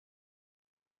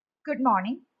Good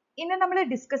morning. ഇന്ന് നമ്മൾ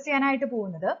discuss ചെയ്യാനായിട്ട്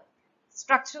പോകുന്നത്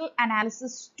സ്ട്രക്ചറൽ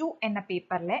അനാലിസിസ് 2 എന്ന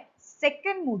പേപ്പറിലെ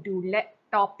second മൊഡ്യൂളിലെ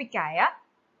ടോപ്പിക്കായ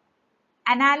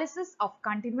analysis of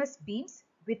continuous beams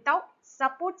without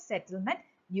support settlement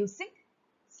using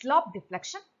slope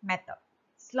deflection method.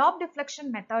 Slope deflection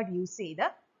method use ചെയ്ത്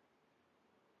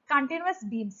continuous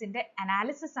ബീംസിന്റെ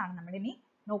analysis ആണ് നമ്മൾ ഇനി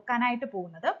നോക്കാനായിട്ട്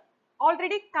പോകുന്നത്.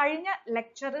 ഓൾറെഡി കഴിഞ്ഞ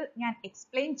ലെക്ചറിൽ ഞാൻ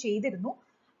എക്സ്പ്ലെയിൻ ചെയ്തിരുന്നു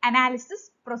analysis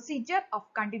procedure of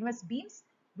continuous beams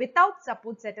without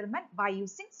support settlement by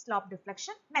using slope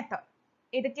deflection method.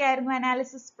 ഏതൊക്കെയായിരുന്നു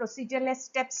analysis procedure le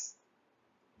steps?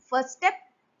 First step,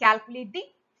 calculate the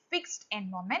fixed end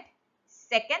moment.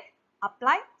 Second,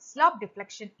 apply slope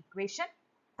deflection equation.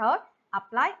 Third,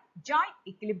 apply joint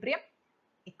equilibrium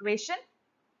equation,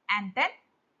 and then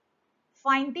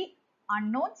find the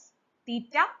unknowns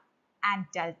theta and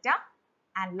delta,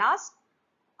 and last,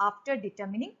 after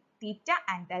determining theta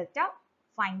and delta,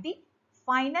 find the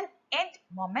final end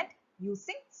moment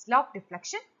using slope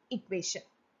deflection equation.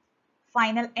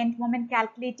 Final end moment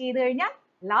calculate ചെയ്തു കഴിഞ്ഞാൽ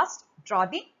last draw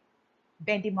the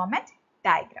bending moment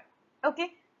diagram. Okay,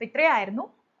 അപ്പോൾ ഇത്രയായിരുന്നു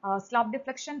slope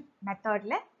deflection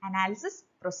മെത്തേഡിലെ analysis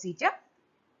procedure.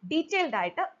 Detailed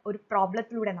ആയിട്ട് ഒരു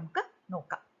പ്രോബ്ലത്തിലൂടെ നമുക്ക്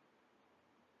നോക്കാം.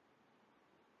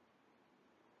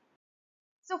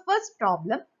 So first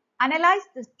problem, analyze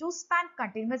the two-span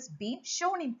continuous beam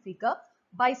shown in figure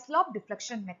by slope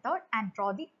deflection method and draw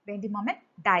the bending moment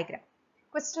diagram.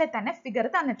 Question തന്നെ figure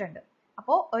തന്നിട്ടുണ്ട്.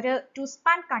 അപ്പോൾ ഒരു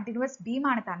two-span continuous beam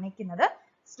ആണ് തന്നിരിക്കുന്നത്.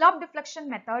 Slope deflection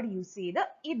method യൂസ് ചെയ്ത്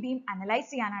ഈ beam analyze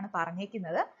ചെയ്യാനാണ്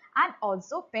പറഞ്ഞിരിക്കുന്നത് and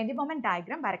also bending moment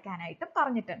diagram വരയ്ക്കാനായിട്ട്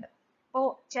പറഞ്ഞിട്ടുണ്ട്. അപ്പോൾ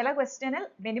ചില ക്വസ്റ്റ്യനിൽ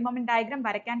bending moment diagram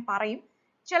വരയ്ക്കാൻ പറയും,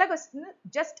 ചില ക്വസ്റ്റ്യനിൽ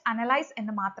just analyze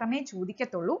എന്ന് മാത്രമേ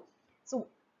ചോദിക്കത്തുള്ളൂ. So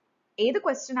ഏത്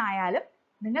ക്വസ്റ്റ്യൻ ആയാലും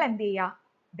നിങ്ങൾ എന്ത് ചെയ്യുക,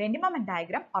 bending moment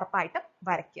diagram ഉറപ്പായിട്ടും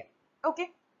വരയ്ക്കുക. ഓക്കെ,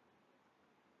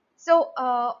 സോ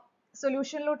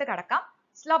സൊല്യൂഷനിലോട്ട് കടക്കാം.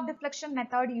 സ്ലോപ്പ് ഡിഫ്ലക്ഷൻ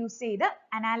മെത്തേഡ് യൂസ് ചെയ്ത്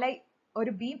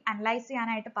ഒരു ബീം അനലൈസ്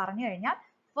ചെയ്യാനായിട്ട് പറഞ്ഞു കഴിഞ്ഞാൽ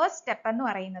ഫസ്റ്റ് സ്റ്റെപ്പ് എന്ന്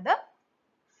പറയുന്നത്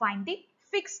find the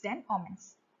fixed end moments.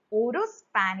 ഓരോ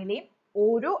സ്പാനിലെയും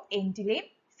ഓരോ എൻഡിലെയും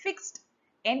ഫിക്സ്ഡ്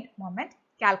എൻഡ് മൊമെന്റ്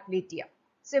കാൽക്കുലേറ്റ് ചെയ്യാം.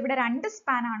 സോ ഇവിടെ രണ്ട്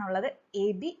സ്പാൻ ആണുള്ളത്, A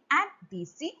B and B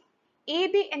C. A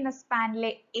B എന്ന സ്പാനിലെ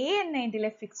എ എന്ന എൻഡിലെ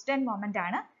ഫിക്സ്ഡ് എൻഡ് മൊമെന്റ്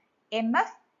ആണ്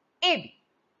MF A B.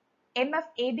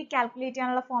 MF A B calculate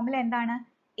ചെയ്യാനുള്ള ഫോർമുല എന്താണ്?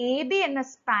 എ ബി എന്ന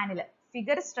സ്പാനിൽ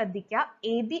ഫിഗർ ശ്രദ്ധിക്കുക,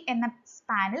 എ ബി എന്ന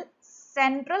സ്പാനിൽ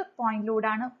central point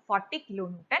ലോഡാണ് 40 kilo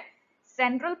newton.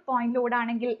 Central point load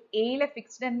ആണെങ്കിൽ എയിലെ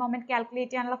ഫിക്സ്ഡ് എൻഡ് മൊമെന്റ്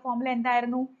കാൽക്കുലേറ്റ് ചെയ്യാനുള്ള ഫോർമുല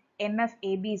എന്തായിരുന്നു? MF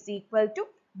A B is equal to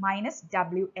minus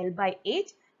WL/8.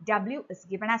 W is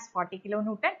given as 40 kilo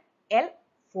Newton, L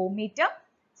 4 meter.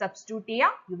 Substitute here,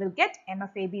 you will get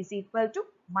MFAB is equal to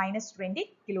minus 20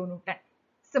 kilonewton.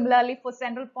 Similarly, for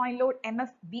central point load,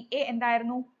 MFBA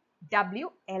എന്തായിരുന്നു?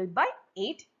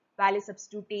 WL/8. Value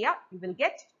substitute here, you will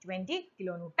get 20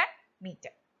 kilonewton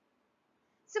meter.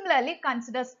 Similarly,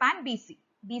 consider span BC.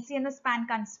 BC എന്ന span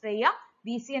consider ചെയ്യുക.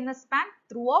 BC എന്ന span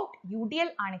throughout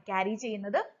UDL ആണ് carry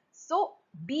ചെയ്യുന്നത്. So,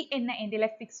 B എന്ന എൻഡിലെ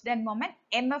fixed end moment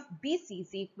MFBC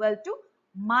is equal to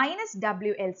minus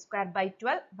WL square by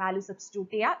 12, value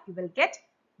substitute here, you will get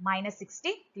minus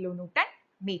 60 kilonewton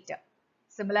meter.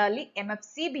 Similarly,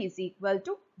 MFCB is equal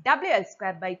to WL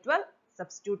square by 12,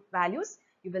 substitute values,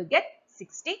 you will get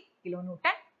 60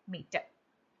 kilonewton meter.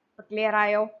 അപ്പോൾ clear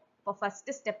ആയോ? അപ്പോൾ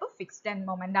first step fixed end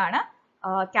moment ആണ്,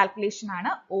 calculation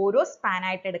ആണ്. ഓരോ span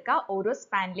ആയിട്ട് എടുക്കുക, ഓരോ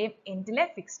സ്പാനിലെയും എൻഡിലെ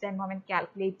fixed end moment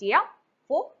calculate ചെയ്യാം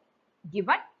four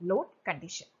given load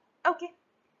condition. Okay,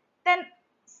 then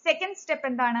second step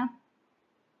എന്താണ്?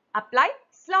 Apply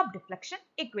slope deflection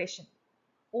equation.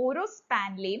 ഓരോ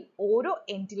സ്പാനിലെയും ഓരോ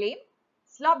എൻഡിലെയും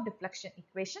സ്ലോപ്പ് ഡിഫ്ലക്ഷൻ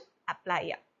ഇക്വേഷൻ അപ്ലൈ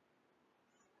ചെയ്യാം.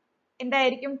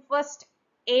 എന്തായിരിക്കും? ഫസ്റ്റ്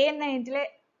എ എന്ന എൻഡിലെ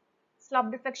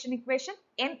slope deflection equation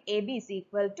M A B is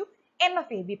equal to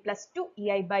MF A B plus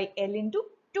 2ei/L into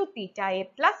 2 theta a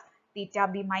plus theta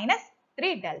b minus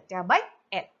 3 delta by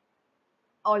L.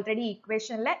 Already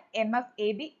ഇക്വേഷനിലെ MF A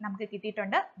B നമുക്ക്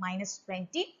കിട്ടിയിട്ടുണ്ട്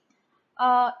 -20.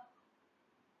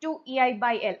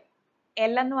 2ei/L.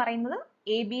 L എന്ന് പറയുന്നത്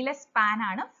A ബിയിലെ span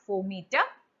ആണ് 4 metre.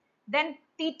 Then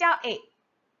theta A.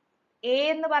 A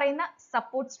എന്ന് പറയുന്ന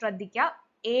support ശ്രദ്ധിക്കുക,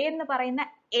 A എന്ന് പറയുന്ന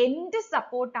എൻഡ്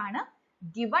സപ്പോർട്ട് ആണ്,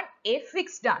 ഗിവൺ എ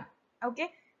ഫിക്സ്ഡ് ആണ്. ഓക്കെ,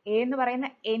 എ എന്ന് പറയുന്ന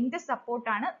എൻഡ് സപ്പോർട്ട്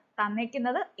ആണ്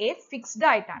തന്നിരിക്കുന്നത്, എ ഫിക്സ്ഡ്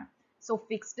ആയിട്ടാണ്. സോ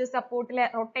ഫിക്സ്ഡ് സപ്പോർട്ടിലെ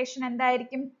റൊട്ടേഷൻ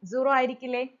എന്തായിരിക്കും? 0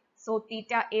 ആയിരിക്കില്ലേ? So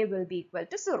theta A will be equal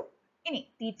to 0. ഇനി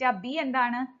തീറ്റ ബി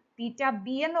എന്താണ്? തീറ്റ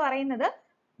ബി എന്ന് പറയുന്നത്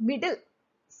മിഡിൽ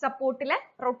സപ്പോർട്ടിലെ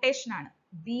റൊട്ടേഷൻ ആണ്.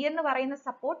 ബി എന്ന് പറയുന്ന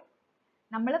സപ്പോർട്ട്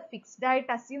നമ്മൾ ഫിക്സ്ഡ്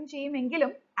ആയിട്ട് അസ്യൂം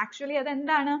ചെയ്യുമെങ്കിലും ആക്ച്വലി അത്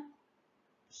എന്താണ്?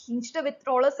 ഹിഞ്ച്ഡ് വിത്ത്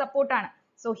റോളർ സപ്പോർട്ട് ആണ്.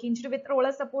 സോ ഹിഞ്ച്ഡ് വിത്ത്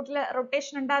റോളർ സപ്പോർട്ടിൽ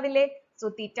റൊട്ടേഷൻ ഉണ്ടാവില്ലേ? സോ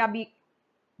തീറ്റ ബി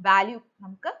വാല്യൂ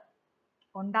നമുക്ക്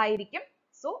ഉണ്ടായിരിക്കും.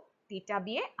 സോ തീറ്റ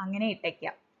ബിയെ അങ്ങനെ ഇട്ടേക്കുക.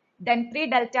 then 3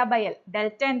 delta by L.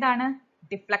 Delta എന്താണ്?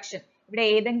 ഡിഫ്ലക്ഷൻ. ഇവിടെ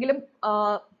ഏതെങ്കിലും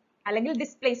അല്ലെങ്കിൽ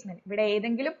ഡിസ്പ്ലേസ്മെന്റ്, ഇവിടെ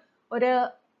ഏതെങ്കിലും ഒരു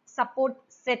സപ്പോർട്ട്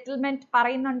സെറ്റിൽമെന്റ്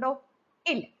പറയുന്നുണ്ടോ?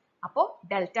 ഇല്ല. അപ്പോൾ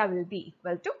delta will be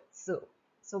equal to 0.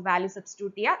 So value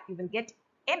substitute here, you will get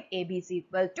MAB is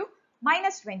equal to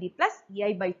minus 20 plus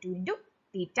EI by 2 into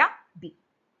theta B.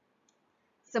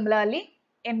 Similarly,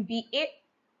 MBA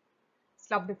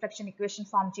slope deflection equation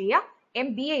form ചെയ്യുക.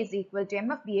 MBA is equal to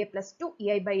MFBA plus 2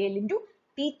 EI by L into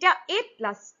theta A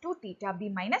plus 2 theta B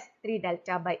minus 3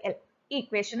 delta by L. ഈ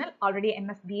equationൽ already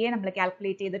MFBA നമ്മൾ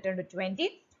calculate ചെയ്തിട്ടുണ്ട് 20.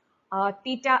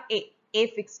 Theta A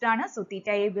fixed ആണ്. So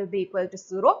theta A will be equal to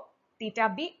 0. Theta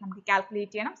B നമുക്ക്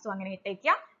calculate ചെയ്യണം. So അങ്ങനെ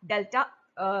ഇട്ടേക്കുക. Delta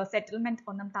settlement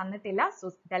ഒന്നും തന്നിട്ടില്ല. So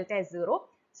delta is 0.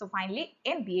 So finally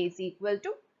MBA is equal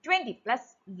to 20 plus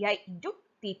EI into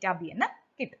theta B എന്ന്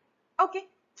കിട്ടും. Okay.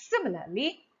 Similarly,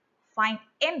 find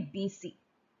MBC.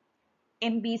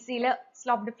 MBC ലെ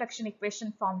slope deflection equation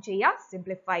form ചെയ്യുക.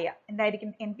 Simplify ചെയ്യുക.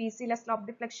 എന്തായിരിക്കും MBC ലെ slope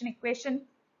deflection equation?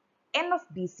 M of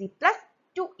BC plus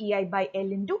 2 EI by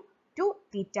L into 2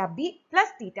 theta B plus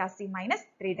theta C minus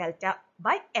 3 delta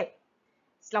by L.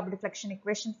 Slope deflection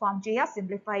equation form ചെയ്യുക.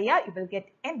 Simplify ചെയ്യുക. You will get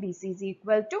MBC is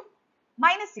equal to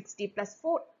minus 60 plus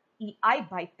 4 EI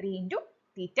by 3 into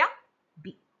theta B.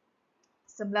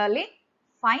 Similarly,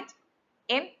 find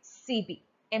MCB.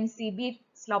 MCB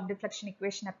slope deflection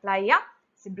equation apply here.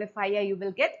 Simplify here, you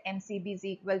will get MCB is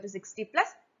equal to 60 plus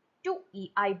 2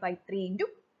 EI by 3 into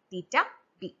theta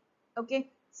B. Okay.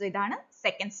 So, idana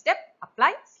second step,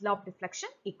 apply slope deflection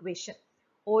equation.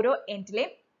 Oro endle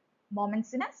moments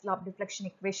in a slope deflection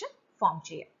equation form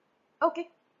cheya. Okay.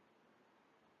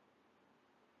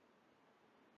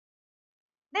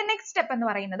 The next step ennu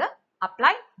parayunnathu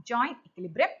apply joint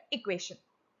equilibrium equation.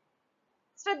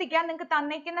 ശ്രദ്ധിക്കുക, നിങ്ങൾക്ക്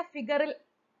തന്നിരിക്കുന്ന ഫിഗറിൽ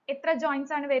എത്ര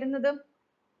joints ആണ് വരുന്നത്?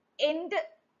 End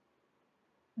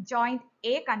joint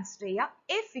A consider ചെയ്യുക.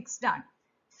 A fixed ആണ്.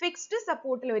 Fixed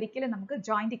സപ്പോർട്ടിൽ ഒരിക്കലും നമുക്ക്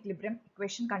ജോയിന്റ് ഇക്വിലിബ്രിയം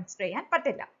ഇക്വേഷൻ കൺസിഡർ ചെയ്യാൻ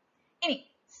പറ്റില്ല. ഇനി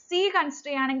സി കൺസിഡർ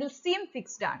ചെയ്യുകയാണെങ്കിൽ സിയും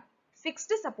ഫിക്സ്ഡ് ആണ്.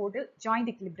 Fixed സപ്പോർട്ടിൽ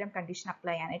joint equilibrium condition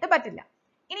apply ചെയ്യാനായിട്ട് പറ്റില്ല.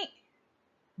 ഇനി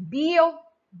ബിയോ,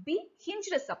 ബി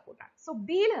ഹിഞ്ച്ഡ് സപ്പോർട്ടാണ്. സോ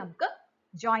ബിയിൽ നമുക്ക്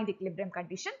ജോയിന്റ് ഇക്വിലിബ്രിയം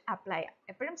കണ്ടീഷൻ അപ്ലൈ ചെയ്യാം.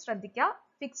 എപ്പോഴും ശ്രദ്ധിക്കുക,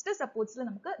 ഫിക്സ്ഡ് സപ്പോർട്ട്സിൽ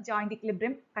നമുക്ക് ജോയിന്റ്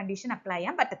ഇക്വിലിബ്രിയം കണ്ടീഷൻ അപ്ലൈ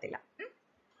ചെയ്യാൻ പറ്റത്തില്ല.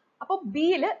 അപ്പോൾ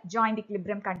ബിയിൽ ജോയിന്റ്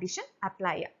ഇക്വിലിബ്രിയം കണ്ടീഷൻ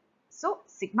അപ്ലൈ ചെയ്യാം. So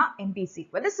sigma M B is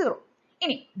equal to 0.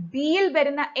 ഇനി ബിയിൽ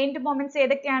വരുന്ന എൻഡ് മൊമെന്റ്സ്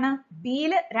ഏതൊക്കെയാണ്?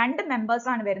 ബിയിൽ രണ്ട് മെമ്പേഴ്സ്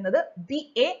ആണ് വരുന്നത്, B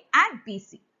A and B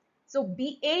C. So B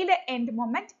എയിലെ end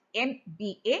moment M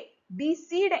B A, B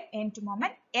സിയുടെ end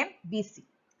moment M B C.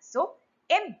 So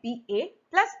M B A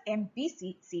plus M B C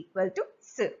is equal to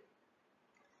 0.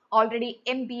 Already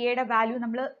M B എയുടെ value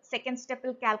നമ്മൾ second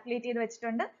സ്റ്റെപ്പിൽ calculate ചെയ്ത്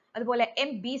വെച്ചിട്ടുണ്ട്. അതുപോലെ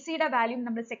M B സിയുടെ value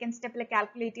നമ്മൾ second സ്റ്റെപ്പിൽ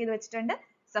കാൽക്കുലേറ്റ് ചെയ്ത് വെച്ചിട്ടുണ്ട്.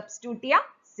 സബ്സ്റ്റിറ്റ്യൂട്ട് ചെയ്യുക,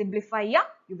 സിംപ്ലിഫൈ ചെയ്യുക.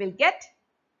 You will get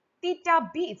theta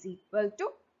B is equal to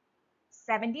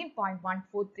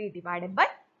 17.143 divided by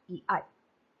EI.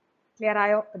 Clear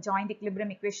ആയോ? ജോയിന്റ്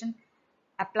ഇക്വിലിബ്രിയം ഇക്വേഷൻ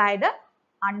അപ്ലൈ ചെയ്ത്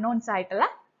അൺനോൺസ് ആയിട്ടുള്ള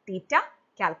തീറ്റ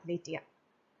കാൽക്കുലേറ്റ് ചെയ്യാം.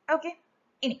 ഓക്കെ.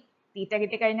 ഇനി തീറ്റ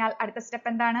കിട്ടിക്കഴിഞ്ഞാൽ അടുത്ത സ്റ്റെപ്പ്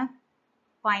എന്താണ്?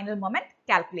 ഫൈനൽ മൊമെന്റ്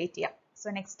കാൽക്കുലേറ്റ് ചെയ്യാം. സോ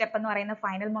നെക്സ്റ്റ് സ്റ്റെപ്പ് എന്ന് പറയുന്നത്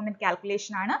ഫൈനൽ മൊമെന്റ്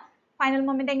കാൽക്കുലേഷൻ ആണ്. ഫൈനൽ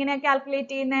മൊമെന്റ് എങ്ങനെയാണ്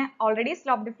കാൽക്കുലേറ്റ് ചെയ്യുന്നത്? ഓൾറെഡി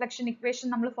സ്ലോപ്പ് ഡിഫ്ലക്ഷൻ ഇക്വേഷൻ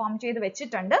നമ്മൾ ഫോം ചെയ്ത്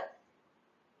വെച്ചിട്ടുണ്ട്.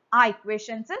 ആ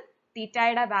ഇക്വേഷൻസ്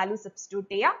തീറ്റയുടെ വാല്യൂ സബ്സ്റ്റിറ്റ്യൂട്ട്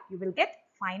ചെയ്യുക. You will get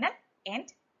final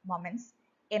end moments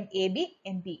MAB,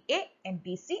 MBA,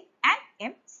 MBC and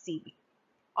MCB.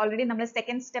 Already നമ്മൾ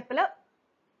സെക്കൻഡ് സ്റ്റെപ്പിൽ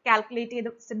കാൽക്കുലേറ്റ് ചെയ്ത്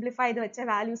സിംപ്ലിഫൈ ചെയ്ത് വെച്ച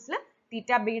വാല്യൂസിൽ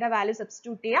തീറ്റ ബിയുടെ വാല്യൂ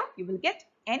സബ്സ്റ്റിറ്റ്യൂട്ട് ചെയ്യുക. You will get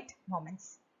end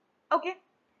moments. Okay.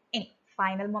 ഇനി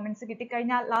ഫൈനൽ മൊമെന്റ്സ്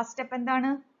കിട്ടിക്കഴിഞ്ഞാൽ ലാസ്റ്റ് സ്റ്റെപ്പ്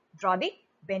എന്താണ്? Draw the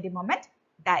bending moment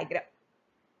diagram.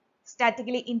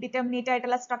 Statically indeterminate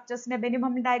ആയിട്ടുള്ള സ്ട്രക്ചേഴ്സിന്റെ ബെൻഡിങ്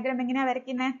മൊമെന്റ് ഡയഗ്രാം എങ്ങനെയാ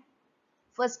വരയ്ക്കുന്നത്?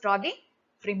 First draw the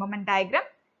free moment diagram,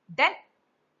 then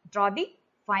draw the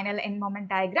final end moment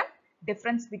diagram.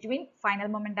 Difference between final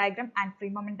moment diagram and free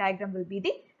moment diagram will be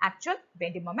the actual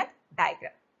bending moment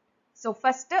diagram. So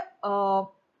first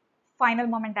final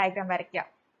moment diagram വരയ്ക്കുക.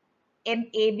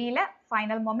 MAB ലെ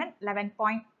final moment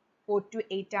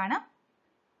 11.428 ആണ്.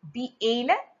 BA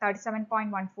ലെ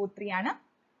 37.143 ആണ്.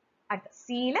 at C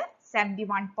ലെ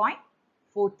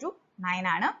 71.429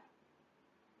 ആണ്.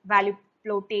 Value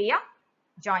plot ചെയ്യുക,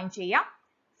 join ചെയ്യുക.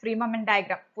 Free moment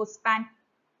diagram for span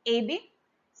AB,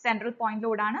 central point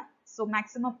load ആണ്. So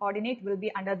maximum ordinate will be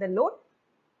under the load.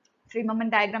 Free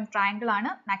moment diagram triangle ആണ്.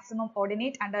 Maximum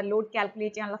ordinate under load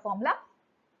calculate ചെയ്യാനുള്ള formula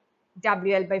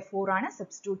WL by 4 ആണ്.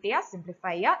 Substitute ചെയ്യുക,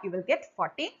 simplify ചെയ്യുക. You will get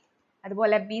 40.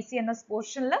 അതുപോലെ BC എന്ന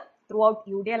പോർഷനിൽ throughout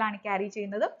UDL ആണ് carry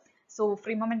ചെയ്യുന്നത്. So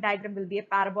free moment diagram will be a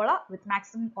parabola with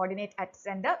maximum ordinate at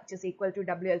center which is equal to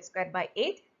WL square by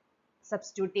 8.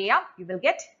 substitute ചെയ്യാം, you will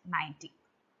get 90.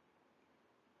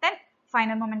 Then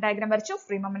final moment diagram വരച്ചു,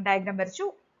 free moment diagram വരച്ചു.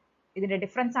 ഇതിന്റെ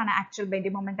difference ആണ് actual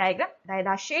bending moment diagram. അതായത്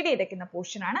ആ shade ചെയ്തിരിക്കുന്ന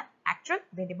portion ആണ് actual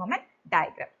bending moment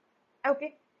diagram. Okay,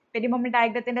 bending moment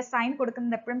diagramത്തിന്റെ sign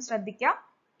കൊടുക്കുന്നത് എപ്പോഴും ശ്രദ്ധിക്കുക.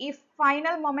 ഈ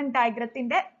ഫൈനൽ മൊമെന്റ്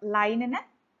ഡയഗ്രത്തിന്റെ ലൈനിന്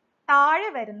താഴെ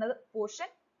വരുന്ന പോർഷൻ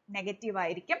നെഗറ്റീവ്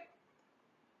ആയിരിക്കും,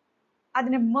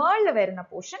 അതിന് മേളിൽ വരുന്ന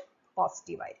പോർഷൻ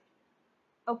പോസിറ്റീവ് ആയിരിക്കും.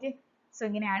 ഓക്കെ, സോ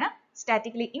ഇങ്ങനെയാണ്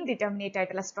സ്റ്റാറ്റിക്കലി ഇൻഡിറ്റർമിനേറ്റ്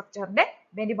ആയിട്ടുള്ള സ്ട്രക്ചറിന്റെ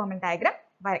bending moment diagram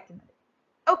വരയ്ക്കുന്നത്.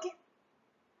 ഓക്കെ,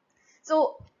 സോ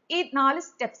ഈ 4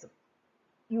 സ്റ്റെപ്സും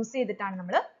യൂസ് ചെയ്തിട്ടാണ്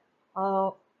നമ്മൾ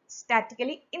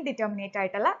സ്റ്റാറ്റിക്കലി ഇൻഡിറ്റർമിനേറ്റ്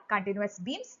ആയിട്ടുള്ള continuous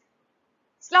beams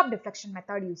slope deflection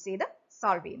method use ചെയ്ത്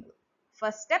സോൾവ് ചെയ്യുന്നത്.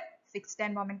 First step fixed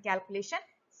end moment calculation,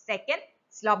 second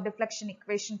slope deflection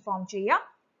equation form ചെയ്യുക,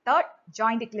 third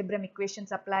joint equilibrium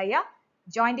equations apply ചെയ്യുക.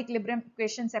 Joint equilibrium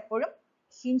equations എപ്പോഴും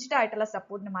hinged ആയിട്ടുള്ള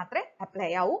സപ്പോർട്ടിന് മാത്രമേ അപ്ലൈ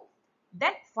ആവൂ.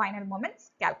 ദെൻ ഫൈനൽ മൊമെന്റ്സ്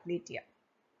കാൽക്കുലേറ്റ് ചെയ്യുക.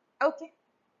 ഓക്കെ,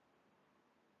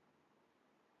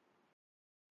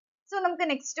 സോ നമുക്ക്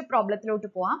നെക്സ്റ്റ് പ്രോബ്ലത്തിലോട്ട്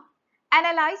പോവാം.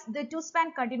 Analyze the two-span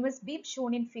continuous beam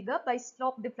shown in figure by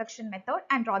slope deflection method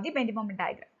and draw the bending moment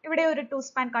diagram. ഇവിടെ ഒരു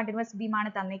two-span continuous beam ആണ്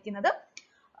തന്നിരിക്കുന്നത്.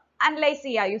 Analyze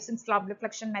ചെയ്യുക using slope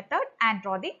deflection method and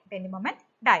draw the bending moment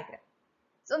diagram.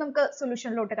 So നമുക്ക്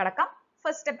സൊല്യൂഷനിലോട്ട് കടക്കാം.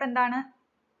 First step എന്താണ്?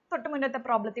 തൊട്ട് മുന്നത്തെ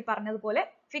പ്രോബ്ലത്തിൽ പറഞ്ഞതുപോലെ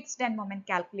ഫിക്സ്ഡ് എൻഡ് മൊമെന്റ്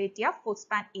കാൽക്കുലേറ്റ് ചെയ്യുക four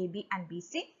span A B and B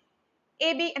C.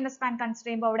 A B എന്ന സ്പാൻ കൺസിഡർ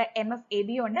ചെയ്യുമ്പോൾ അവിടെ എം എഫ് എ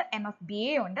ബി ഉണ്ട്, എം എഫ് ബി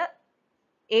എ ഉണ്ട്.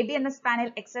 എ ബി എന്ന സ്പാനിൽ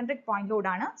എക്സെൻട്രിക് പോയിന്റ് ലോഡ്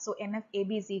ആണ്. So M F A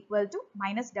B is equal to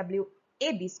minus W A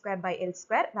B square by L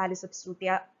square. Value substitute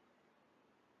ചെയ്യുക,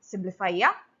 simplify ചെയ്യുക.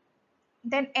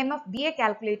 Then M F B A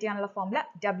calculate ചെയ്യാനുള്ള formula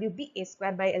W B A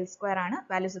square by L square ആണ്.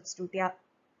 Value substitute ചെയ്യുക,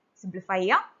 simplify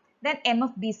ചെയ്യുക. Then M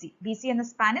F B C, B C എന്ന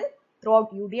സ്പാനിൽ through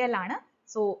out you D L ആണ്.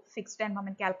 So fixed end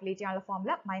moment calculate ചെയ്യാനുള്ള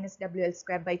formula minus W L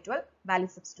square by 12. Value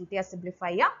substitute ചെയ്യുക,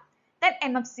 simplify ചെയ്യുക. Then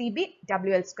M F C B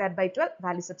W L square by 12.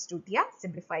 Value substitute ചെയ്യുക,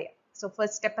 simplify ചെയ്യുക. So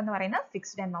first step എന്ന് പറയുന്നത്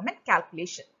fixed end moment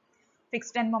calculation.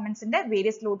 Fixed end മൊമെന്റ്സിന്റെ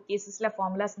various load കേസസിലെ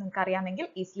formulas നിങ്ങൾക്ക് അറിയാമെങ്കിൽ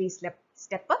easily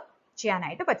step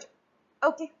ചെയ്യാനായിട്ട് പറ്റും.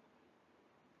 ഓക്കെ,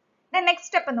 നെക്സ്റ്റ്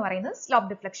സ്റ്റെപ്പ് എന്ന് പറയുന്നത് സ്ലോപ്പ്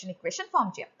ഡിഫ്ലക്ഷൻ ഇക്വേഷൻ ഫോം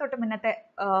ചെയ്യാം. തൊട്ട് മുന്നത്തെ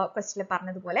ക്വസ്റ്റിൽ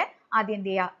പറഞ്ഞതുപോലെ ആദ്യം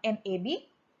എന്ത് ചെയ്യുക? M A B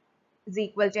is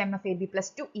equal to m of ab plus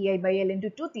 2 ei by l into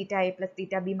 2 theta a plus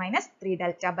theta b minus 3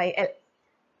 delta by l.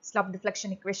 Slope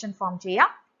deflection equation form ചെയ്യാം.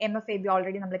 M F A B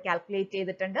already നമ്മൾ calculate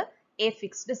ചെയ്തിട്ടുണ്ട്. A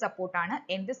fixed support ആണ്,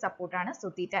 എന്ത് support ആണ്? So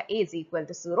theta A is equal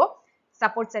to 0.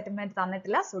 Support settlement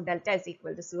തന്നിട്ടില്ല, so delta is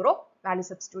equal to 0. Value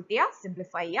substitute ചെയ്യുക,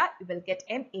 simplify ചെയ്യുക. You will get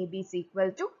M A B is equal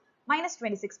to minus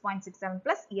 26.67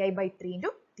 plus ei by 3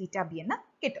 into theta b എന്ന്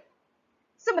കിട്ടും.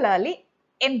 Similarly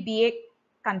M B A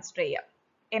consider ചെയ്യുക.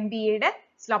 M B എയുടെ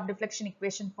slope deflection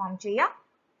equation form ചെയ്യുക,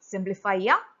 simplify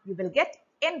ചെയ്യുക. You will get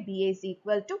M B A is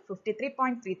equal to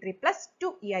 53.33 plus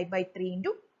 2 ei by 3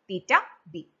 into theta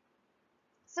b.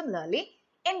 Similarly,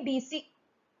 MBC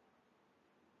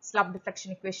slope deflection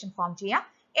equation form ചെയ്യാം.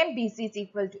 MBC is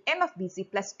equal to M of BC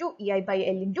plus 2 EI by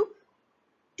L into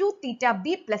 2 theta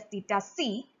B plus theta C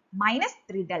minus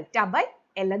 3 delta by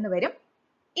L എന്ന് വരും.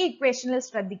 ഈ ഇക്വേഷനിൽ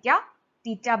ശ്രദ്ധിക്കുക,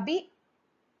 തീറ്റ B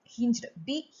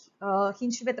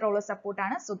hinged വിത്ത് roller support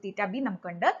ആണ്. So തീറ്റ B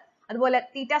നമുക്കുണ്ട്. അതുപോലെ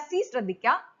തീറ്റ C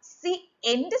ശ്രദ്ധിക്കുക, സി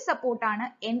എൻഡ് സപ്പോർട്ട് ആണ്,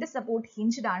 എൻഡ് സപ്പോർട്ട്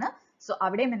ഹിഞ്ച്ഡ് ആണ്. സോ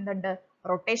അവിടെയും എന്തുണ്ട്?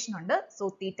 റൊട്ടേഷൻ ഉണ്ട്. സോ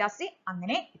തീറ്റ സി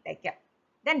അങ്ങനെ ഇട്ടേക്കാം.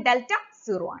 ദെൻ ഡെൽറ്റ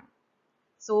 0 ആണ്.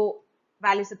 സോ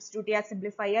വാല്യൂ സബ്സ്റ്റിറ്റ്യൂട്ട് ചെയ്യുക,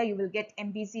 സിംപ്ലിഫൈ ചെയ്യുക. You will get M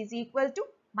B C is equal to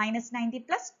minus 90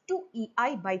 plus 2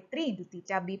 EI by 3 into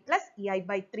theta B plus EI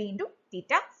by 3 into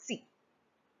theta C.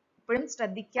 ഇപ്പോഴും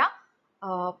ശ്രദ്ധിക്കുക,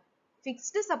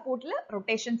 fixed സപ്പോർട്ടിൽ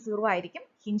rotation 0 ആയിരിക്കും.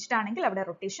 Hinged ആണെങ്കിൽ അവിടെ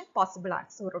rotation possible ആണ്.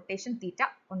 So rotation തീറ്റ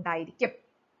ഉണ്ടായിരിക്കും.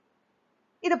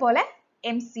 ഇതുപോലെ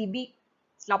M C B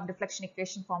slope deflection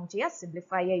equation form ചെയ്യുക,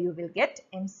 simplify ചെയ്യുക. You will get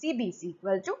M C B is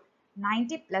equal to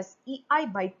 90 plus EI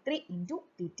by 3 into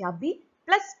theta B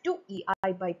plus 2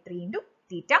 EI by 3 into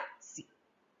theta C.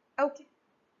 Okay.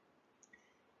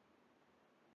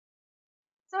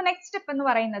 So next step എന്ന്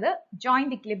പറയുന്നത്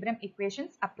joint equilibrium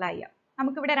equations apply ചെയ്യുക.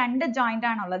 നമുക്ക് ഇവിടെ രണ്ട് joint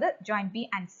ആണുള്ളത്, joint B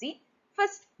and C.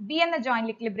 First B എന്ന joint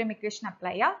equilibrium equation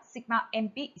apply ചെയ്യുക. Sigma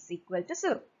MP is equal to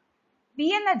 0. B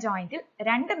എന്ന jointൽ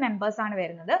രണ്ട് members ആണ്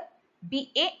വരുന്നത്,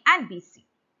 BA and BC.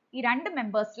 ഈ രണ്ട്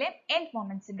മെമ്പേഴ്സിലെ end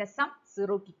momentsന്റെ സം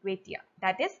 0ക്ക് ഇക്വേറ്റ് ചെയ്യുക.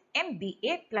 That is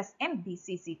MBA plus MBC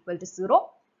is equal to 0.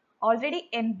 Already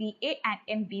MBA and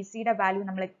MBC യുടെ വാല്യൂ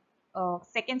നമ്മൾ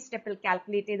സെക്കൻഡ് സ്റ്റെപ്പിൽ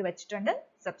കാൽക്കുലേറ്റ് ചെയ്ത് വെച്ചിട്ടുണ്ട്.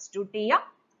 സബ്സ്റ്റിറ്റ്യൂട്ട് ചെയ്യുക,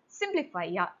 സിംപ്ലിഫൈ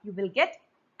ചെയ്യുക. You will get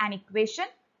an equation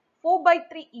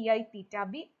 4/3 EI theta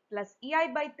B plus EI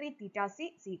by 3 theta C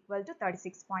is equal to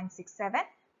 36.67.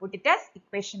 Put it as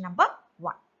equation number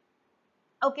 1.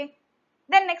 Okay.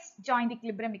 Then next joint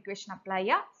equilibrium equation apply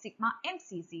ya. Sigma MC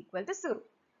is equal to 0.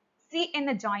 C in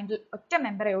the joint ഒറ്റ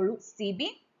മെമ്പറേ ഉള്ളൂ CB.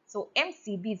 So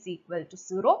MCB is equal to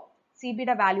 0. CB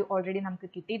യുടെ value already നമുക്ക്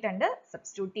കിട്ടിയിട്ടുണ്ട്.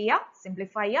 Substitute ചെയ്യുക,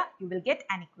 simplify ചെയ്യുക, you will get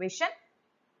an equation.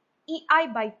 EI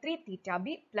by 3 theta B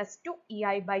plus 2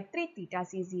 EI by 3 theta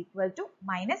C is equal to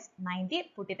minus 90.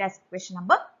 Put it as equation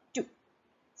number 2.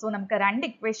 So നമുക്ക് രണ്ട്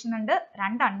equation ഉണ്ട്,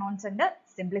 രണ്ട് unknowns ഉണ്ട്.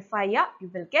 Simplify ചെയ്യുക, you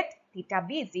will get theta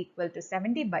B is equal to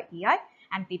 70 by EI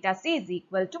and theta C is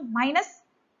equal to minus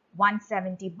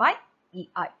 170 by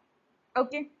EI.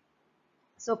 Okay.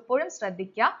 So എപ്പോഴും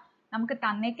ശ്രദ്ധിക്കുക, നമുക്ക്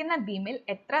തന്നേക്കുന്ന ബീമിൽ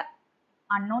എത്ര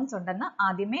unknowns ഉണ്ടെന്ന്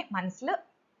ആദ്യമേ മനസ്സിൽ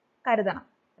കരുതണം.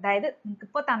 അതായത് നമുക്ക്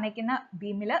ഇപ്പോൾ തന്നേക്കുന്ന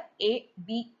ബീമിൽ A,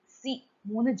 B, C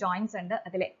 3 joints ഉണ്ട്.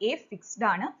 അതിൽ A ഫിക്സ്ഡ്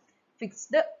ആണ്.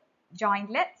 ഫിക്സ്ഡ്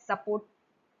ജോയിന്റിലെ സപ്പോർട്ട്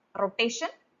റൊട്ടേഷൻ,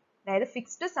 അതായത്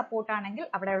ഫിക്സ്ഡ് സപ്പോർട്ട് ആണെങ്കിൽ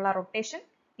അവിടെയുള്ള റൊട്ടേഷൻ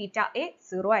തീറ്റ A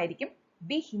 0 ആയിരിക്കും.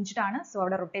 B ഹിഞ്ച്ഡ് ആണ്, സോ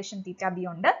അവിടെ റൊട്ടേഷൻ തീറ്റ B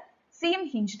ഉണ്ട്. C യും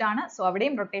ഹിഞ്ച്ഡ് ആണ്, സോ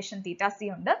അവിടെയും റൊട്ടേഷൻ തീറ്റ C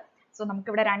ഉണ്ട്. സോ നമുക്ക്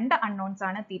ഇവിടെ രണ്ട് അൺനോൺസ്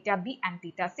ആണ്, തീറ്റ B ആൻഡ്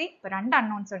തീറ്റ C. ഇപ്പോൾ രണ്ട്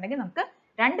അൺനോൺസ് ഉണ്ടെങ്കിൽ നമുക്ക്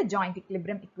രണ്ട് ജോയിന്റ്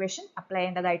ഇക്വിലിബ്രിയം ഇക്വേഷൻ അപ്ലൈ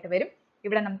ചെയ്യേണ്ടതായിട്ട് വരും.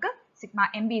 ഇവിടെ നമുക്ക് sigma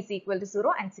MB is equal to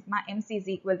 0 and sigma MC is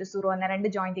equal to 0 എന്ന രണ്ട്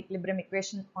joint equilibrium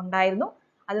equation ഉണ്ടായിരുന്നു.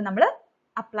 അത് നമ്മൾ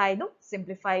അപ്ലൈ ചെയ്തു,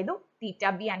 സിംപ്ലിഫൈ ചെയ്തു, തീറ്റ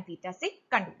B and തീറ്റ C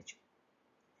കണ്ടുപിടിച്ചു.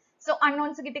 സോ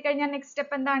അൺനോൺസ് കിട്ടിക്കഴിഞ്ഞാൽ നെക്സ്റ്റ്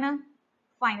സ്റ്റെപ്പ് എന്താണ്?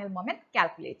 Final moment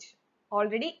calculate.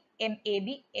 Already MAB,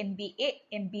 MBA,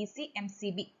 MBC,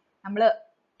 MCB നമ്മൾ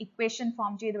ഇക്വേഷൻ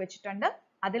ഫോം ചെയ്ത് വെച്ചിട്ടുണ്ട്.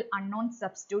 അതിൽ അൺനോൺസ്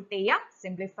സബ്സ്റ്റിറ്റ്യൂട്ട് ചെയ്യുക,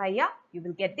 സിംപ്ലിഫൈ ചെയ്യുക, you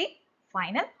will get the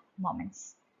final moments.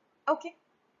 Okay,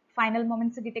 final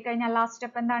moments കിട്ടിക്കഴിഞ്ഞാൽ ലാസ്റ്റ്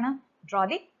സ്റ്റെപ്പ് എന്താണ്? Draw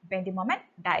the bending moment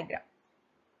diagram.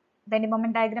 Bending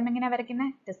moment diagram എങ്ങനെയാണ്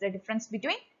വരയ്ക്കുന്നത്? It is the difference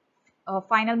between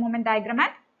final moment diagram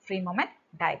and free moment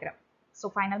diagram. So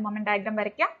final moment diagram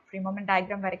വരയ്ക്കുക, free moment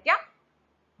diagram വരയ്ക്കുക,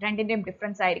 രണ്ടിന്റെയും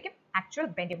difference ആയിരിക്കും actual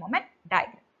bending moment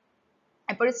diagram.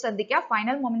 എപ്പോഴും ശ്രദ്ധിക്കുക,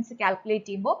 final moments calculate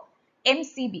ചെയ്യുമ്പോൾ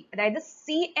MCB, അതായത് C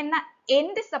എന്ന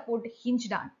എൻഡ് സപ്പോർട്ട്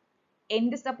ഹിഞ്ച്ഡ് ആണ്.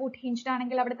 എൻഡ് സപ്പോർട്ട് ഹിഞ്ച്ഡ്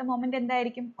ആണെങ്കിൽ അവിടുത്തെ മൊമെന്റ്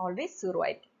എന്തായിരിക്കും? ഓൾവേസ് 0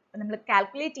 ആയിരിക്കും. നമ്മൾ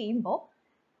കാൽക്കുലേറ്റ് ചെയ്യുമ്പോൾ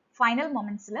ഫൈനൽ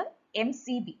മൊമെന്റ്സിൽ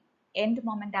MCB, എൻഡ്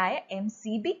മൊമെന്റ് ആയ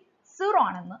MCB 0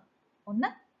 ആണെന്ന് ഒന്ന്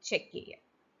ചെക്ക് ചെയ്യുക.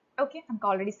 ഓക്കെ, നമുക്ക്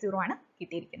ഓൾറെഡി 0 ആണ്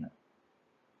കിട്ടിയിരിക്കുന്നത്.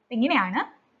 ഇങ്ങനെയാണ്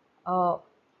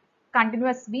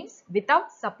continuous beams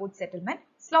without support settlement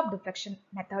slope deflection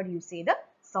method use ചെയ്ത്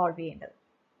സോൾവ് ചെയ്യേണ്ടത്.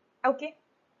 Okay,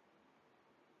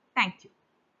 thank you.